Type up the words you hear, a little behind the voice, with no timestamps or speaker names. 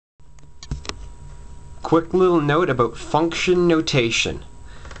quick little note about function notation.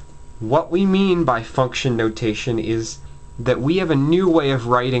 What we mean by function notation is that we have a new way of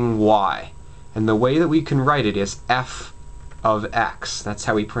writing y. And the way that we can write it is f of x. That's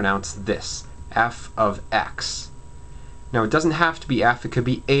how we pronounce this, f of x. Now it doesn't have to be f, it could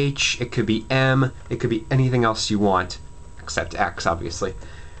be h, it could be m, it could be anything else you want, except x obviously.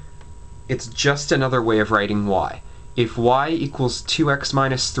 It's just another way of writing y. If y equals 2x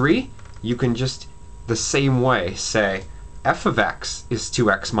minus 3, you can just the same way say f of x is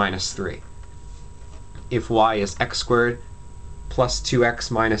 2x minus 3. If y is x squared plus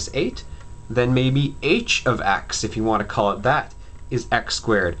 2x minus 8, then maybe h of x, if you want to call it that, is x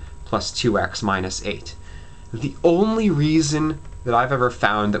squared plus 2x minus 8. The only reason that I've ever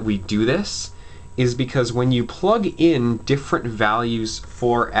found that we do this is because when you plug in different values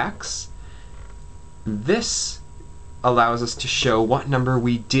for x, this allows us to show what number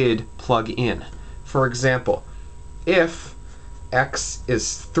we did plug in. For example, if x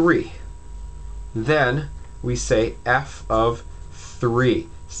is 3, then we say f of 3.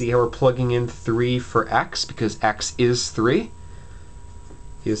 See how we're plugging in 3 for x because x is 3?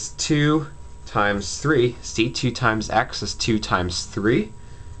 Is 2 times 3. See, 2 times x is 2 times 3.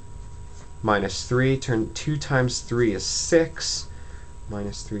 Minus 3, 2 times 3 is 6.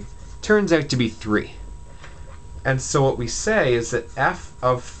 Minus 3 turns out to be 3. And so what we say is that f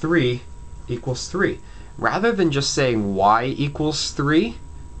of 3 equals 3. Rather than just saying y equals 3,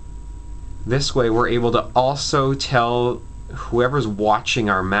 this way we're able to also tell whoever's watching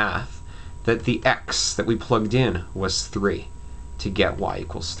our math that the x that we plugged in was 3 to get y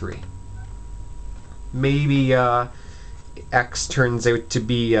equals 3. Maybe x turns out to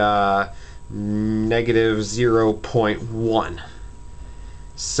be negative 0.1.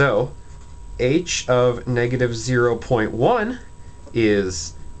 So h of negative 0.1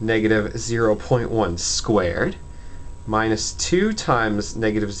 is negative 0.1 squared minus 2 times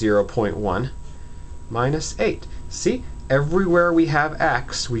negative 0.1 minus 8. See, everywhere we have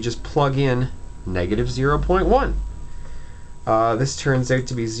x, we just plug in negative 0.1. This turns out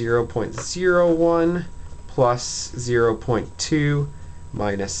to be 0.01 plus 0.2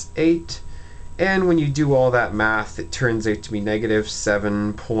 minus 8. And when you do all that math, it turns out to be negative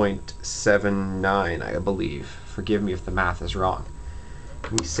 7.79, I believe. Forgive me if the math is wrong.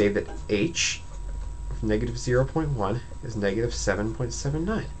 We say that h of negative 0.1 is negative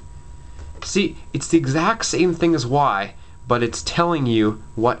 7.79. See, it's the exact same thing as y, but it's telling you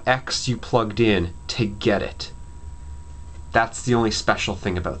what x you plugged in to get it. That's the only special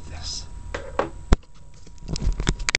thing about this.